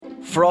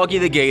Froggy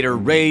the Gator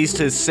raised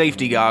his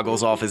safety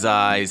goggles off his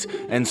eyes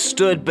and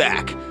stood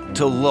back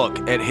to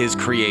look at his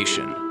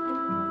creation.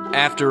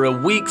 After a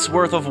week's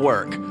worth of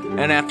work,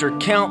 and after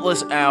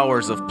countless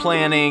hours of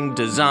planning,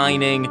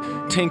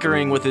 designing,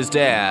 tinkering with his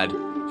dad,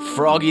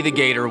 Froggy the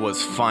Gator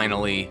was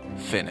finally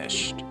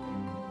finished.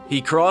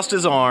 He crossed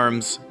his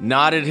arms,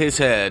 nodded his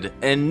head,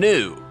 and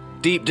knew,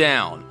 deep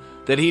down,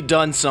 that he'd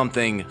done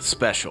something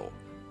special.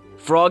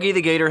 Froggy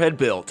the Gator had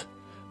built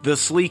the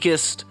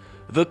sleekest,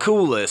 the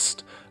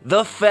coolest,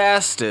 the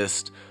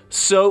fastest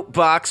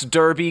soapbox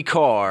derby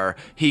car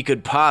he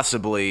could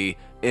possibly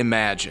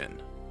imagine.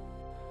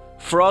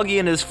 Froggy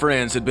and his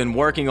friends had been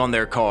working on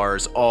their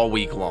cars all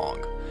week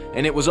long,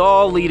 and it was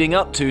all leading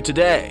up to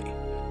today,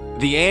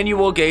 the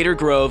annual Gator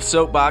Grove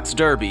Soapbox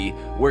Derby,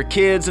 where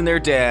kids and their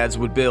dads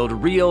would build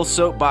real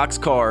soapbox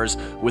cars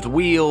with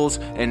wheels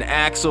and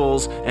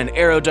axles and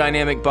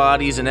aerodynamic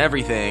bodies and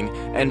everything,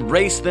 and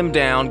race them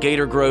down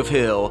Gator Grove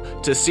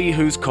Hill to see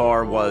whose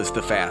car was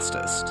the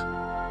fastest.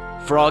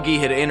 Froggy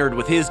had entered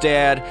with his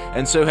dad,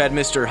 and so had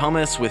Mr.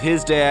 Hummus with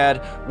his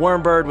dad,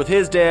 Wormbird with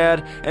his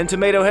dad, and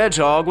Tomato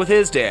Hedgehog with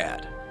his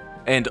dad.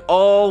 And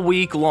all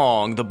week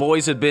long, the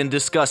boys had been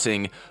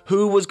discussing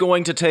who was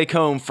going to take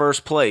home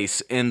first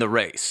place in the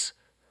race.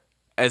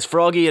 As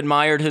Froggy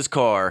admired his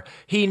car,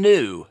 he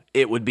knew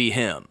it would be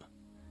him.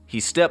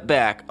 He stepped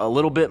back a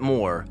little bit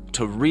more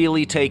to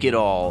really take it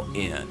all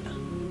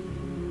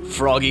in.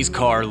 Froggy's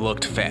car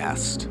looked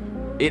fast.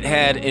 It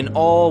had an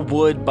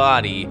all-wood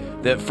body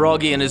that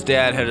Froggy and his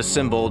dad had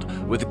assembled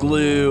with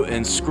glue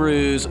and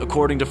screws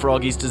according to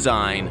Froggy's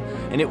design,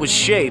 and it was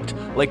shaped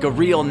like a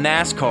real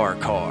NASCAR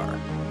car.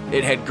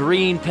 It had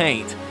green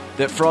paint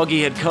that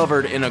Froggy had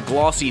covered in a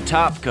glossy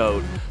top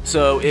coat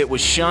so it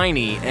was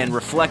shiny and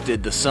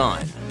reflected the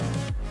sun.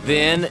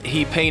 Then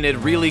he painted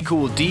really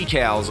cool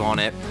decals on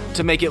it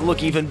to make it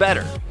look even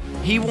better.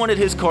 He wanted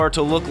his car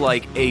to look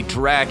like a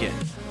dragon,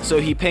 so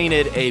he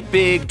painted a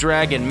big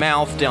dragon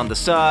mouth down the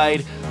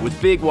side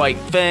with big white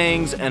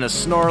fangs and a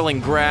snarling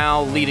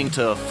growl leading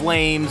to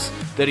flames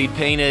that he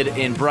painted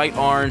in bright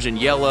orange and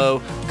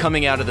yellow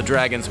coming out of the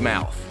dragon's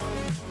mouth.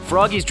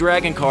 Froggy's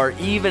dragon car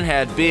even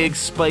had big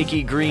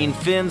spiky green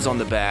fins on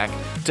the back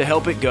to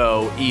help it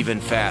go even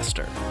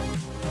faster.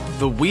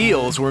 The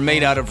wheels were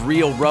made out of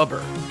real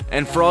rubber,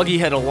 and Froggy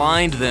had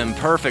aligned them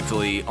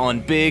perfectly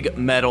on big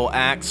metal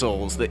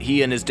axles that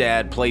he and his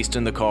dad placed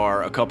in the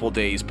car a couple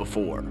days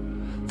before.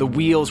 The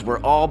wheels were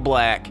all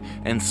black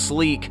and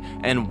sleek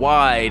and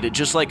wide,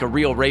 just like a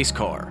real race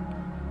car.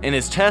 In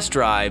his test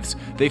drives,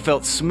 they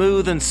felt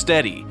smooth and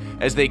steady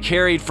as they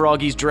carried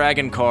Froggy's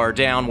dragon car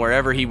down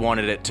wherever he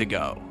wanted it to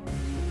go.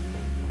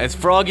 As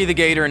Froggy the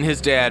Gator and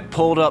his dad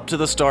pulled up to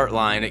the start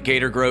line at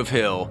Gator Grove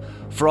Hill,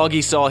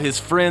 Froggy saw his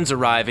friends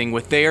arriving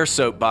with their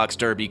soapbox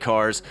derby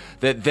cars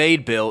that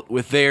they'd built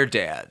with their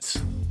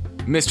dads.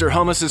 Mr.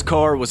 Hummus's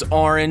car was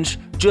orange,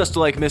 just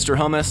like Mr.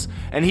 Hummus,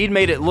 and he'd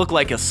made it look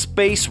like a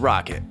space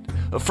rocket.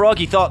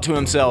 Froggy thought to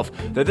himself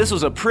that this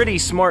was a pretty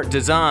smart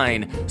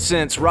design.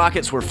 Since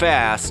rockets were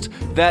fast,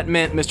 that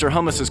meant Mr.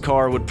 Hummus's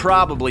car would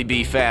probably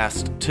be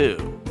fast too.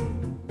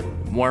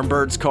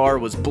 Wormbird's car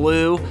was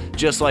blue,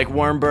 just like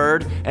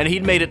Wormbird, and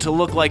he'd made it to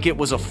look like it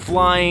was a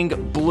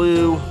flying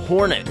blue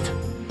Hornet.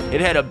 It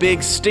had a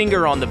big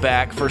stinger on the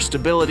back for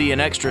stability and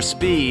extra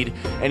speed,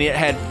 and it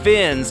had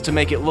fins to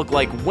make it look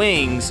like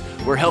wings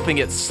were helping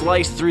it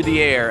slice through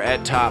the air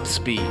at top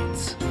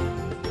speeds.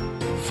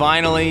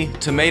 Finally,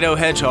 Tomato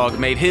Hedgehog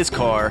made his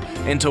car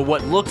into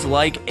what looked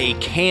like a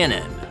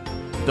cannon.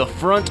 The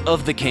front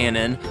of the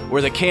cannon,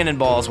 where the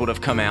cannonballs would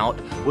have come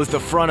out, was the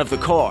front of the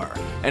car,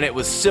 and it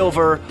was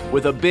silver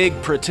with a big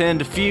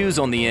pretend fuse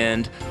on the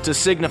end to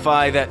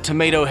signify that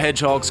Tomato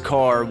Hedgehog's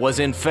car was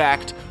in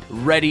fact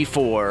ready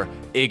for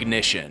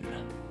ignition.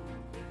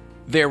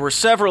 There were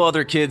several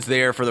other kids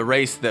there for the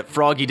race that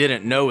Froggy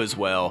didn't know as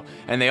well,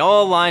 and they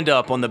all lined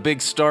up on the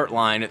big start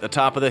line at the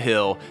top of the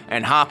hill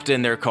and hopped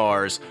in their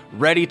cars,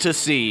 ready to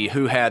see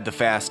who had the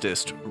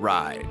fastest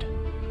ride.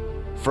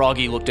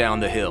 Froggy looked down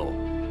the hill.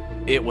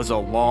 It was a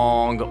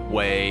long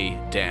way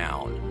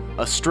down.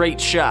 A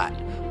straight shot,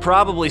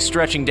 probably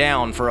stretching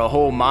down for a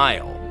whole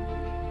mile.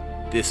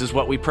 This is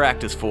what we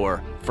practice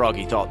for,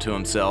 Froggy thought to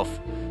himself.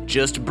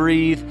 Just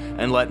breathe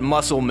and let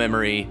muscle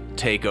memory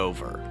take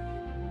over.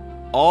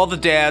 All the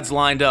dads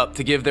lined up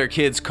to give their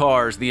kids'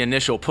 cars the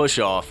initial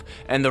push-off,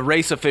 and the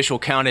race official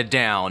counted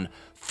down.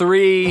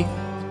 3,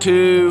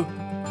 2,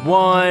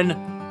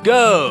 1,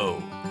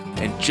 go!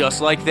 And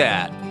just like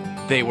that,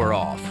 they were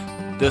off.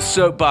 The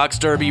Soapbox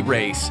Derby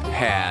race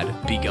had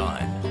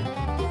begun.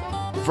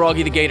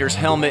 Froggy the Gator's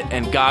helmet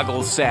and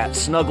goggles sat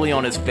snugly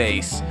on his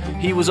face.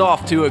 He was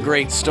off to a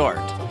great start.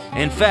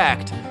 In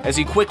fact, as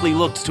he quickly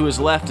looked to his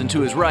left and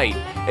to his right,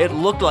 it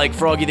looked like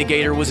Froggy the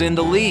Gator was in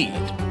the lead.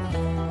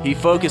 He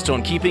focused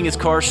on keeping his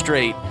car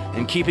straight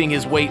and keeping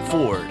his weight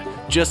forward,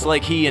 just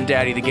like he and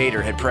Daddy the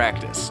Gator had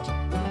practiced.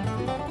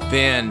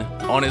 Then,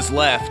 on his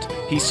left,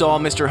 he saw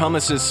Mr.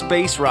 Hummus's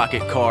space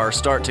rocket car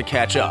start to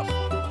catch up.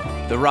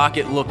 The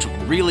rocket looked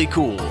really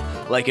cool,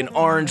 like an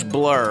orange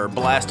blur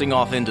blasting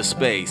off into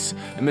space,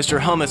 and Mr.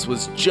 Hummus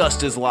was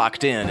just as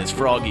locked in as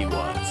Froggy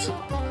was.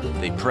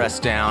 They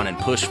pressed down and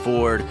pushed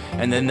forward,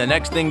 and then the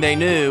next thing they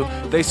knew,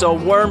 they saw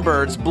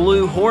Wormbird's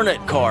blue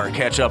Hornet car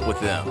catch up with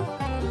them.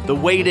 The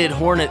weighted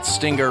Hornet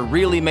stinger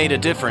really made a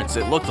difference,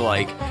 it looked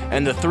like,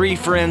 and the three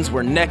friends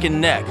were neck and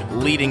neck,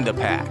 leading the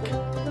pack.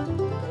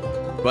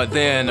 But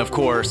then, of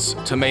course,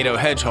 Tomato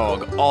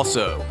Hedgehog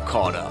also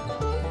caught up.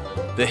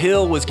 The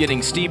hill was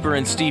getting steeper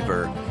and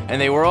steeper,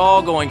 and they were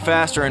all going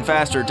faster and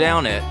faster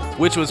down it,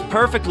 which was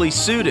perfectly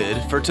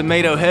suited for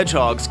Tomato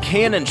Hedgehog's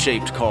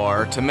cannon-shaped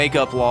car to make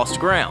up lost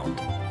ground.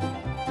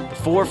 The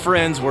four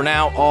friends were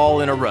now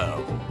all in a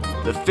row.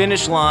 The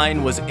finish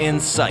line was in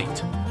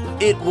sight.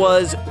 It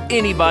was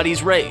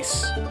anybody's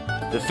race.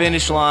 The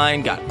finish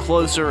line got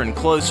closer and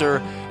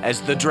closer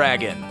as the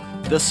Dragon,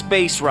 the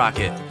Space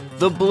Rocket,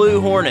 the Blue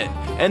Hornet,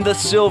 and the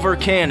Silver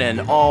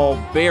Cannon all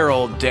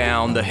barreled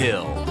down the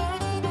hill.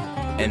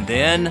 And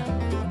then,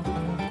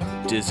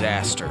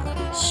 disaster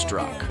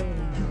struck.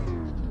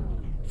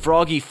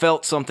 Froggy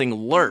felt something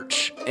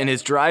lurch in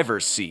his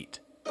driver's seat.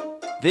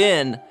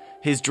 Then,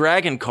 his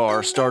dragon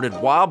car started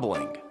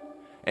wobbling,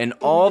 and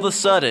all of a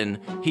sudden,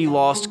 he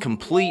lost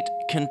complete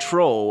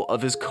control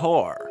of his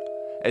car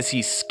as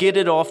he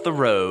skidded off the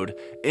road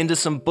into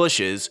some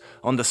bushes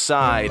on the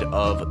side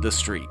of the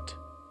street.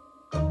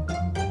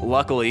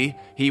 Luckily,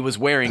 he was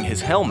wearing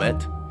his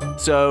helmet,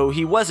 so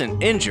he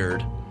wasn't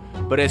injured,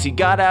 but as he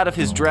got out of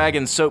his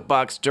Dragon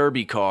Soapbox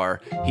Derby car,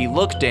 he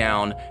looked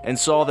down and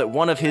saw that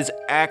one of his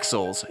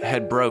axles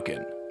had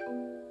broken.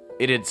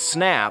 It had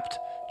snapped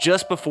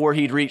just before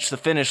he'd reached the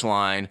finish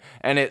line,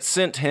 and it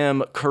sent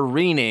him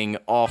careening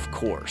off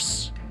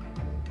course.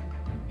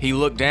 He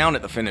looked down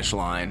at the finish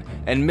line,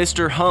 and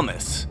Mr.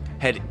 Hummus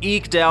had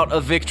eked out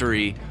a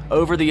victory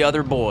over the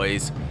other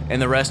boys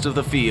and the rest of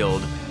the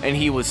field, and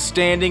he was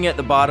standing at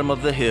the bottom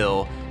of the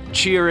hill,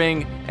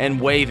 cheering and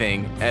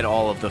waving at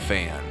all of the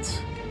fans.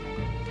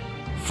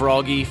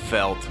 Froggy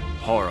felt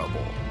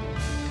horrible.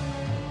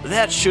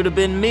 That should have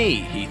been me,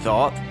 he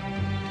thought.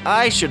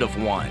 I should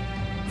have won.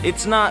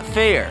 It's not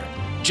fair.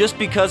 Just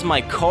because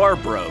my car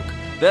broke,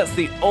 that's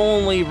the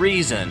only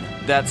reason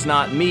that's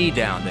not me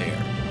down there.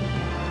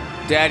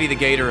 Daddy the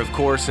Gator, of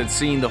course, had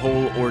seen the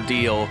whole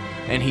ordeal,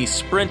 and he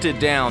sprinted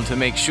down to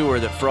make sure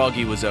that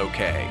Froggy was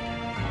okay.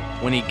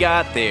 When he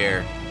got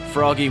there,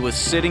 Froggy was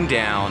sitting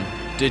down,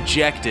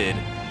 dejected,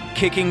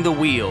 kicking the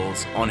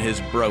wheels on his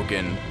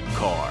broken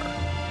car.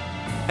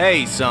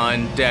 "Hey,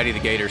 son," Daddy the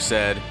Gator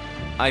said.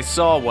 "I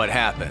saw what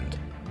happened."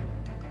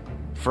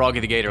 Froggy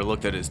the Gator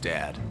looked at his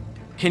dad.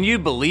 "Can you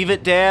believe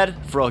it, Dad?"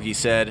 Froggy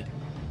said.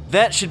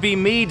 "That should be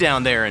me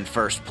down there in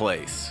first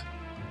place."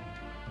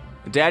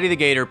 Daddy the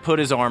Gator put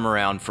his arm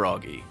around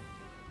Froggy.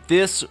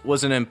 This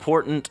was an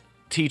important,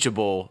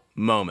 teachable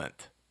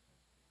moment.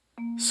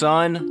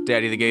 "Son,"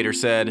 Daddy the Gator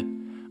said,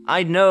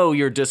 "I know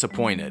you're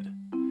disappointed,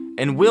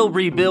 and we'll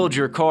rebuild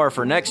your car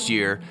for next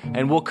year,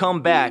 and we'll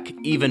come back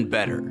even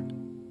better.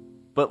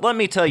 But let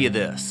me tell you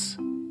this.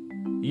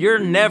 You're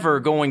never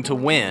going to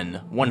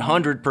win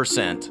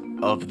 100%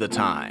 of the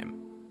time.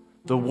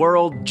 The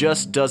world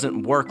just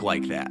doesn't work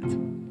like that.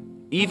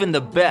 Even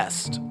the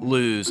best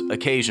lose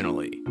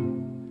occasionally.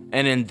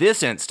 And in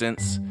this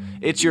instance,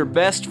 it's your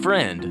best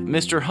friend,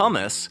 Mr.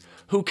 Hummus,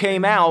 who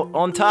came out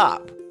on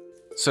top.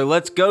 So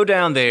let's go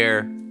down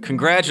there,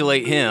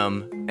 congratulate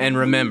him, and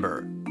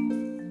remember,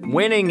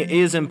 winning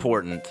is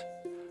important,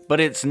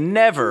 but it's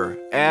never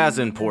as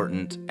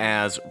important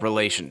as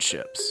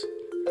relationships.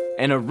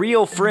 And a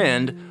real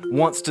friend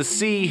wants to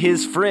see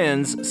his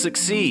friends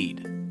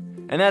succeed.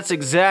 And that's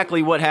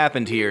exactly what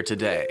happened here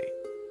today.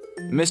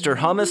 Mr.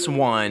 Hummus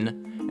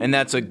won, and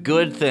that's a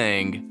good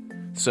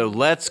thing, so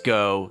let's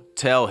go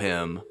tell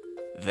him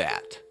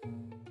that."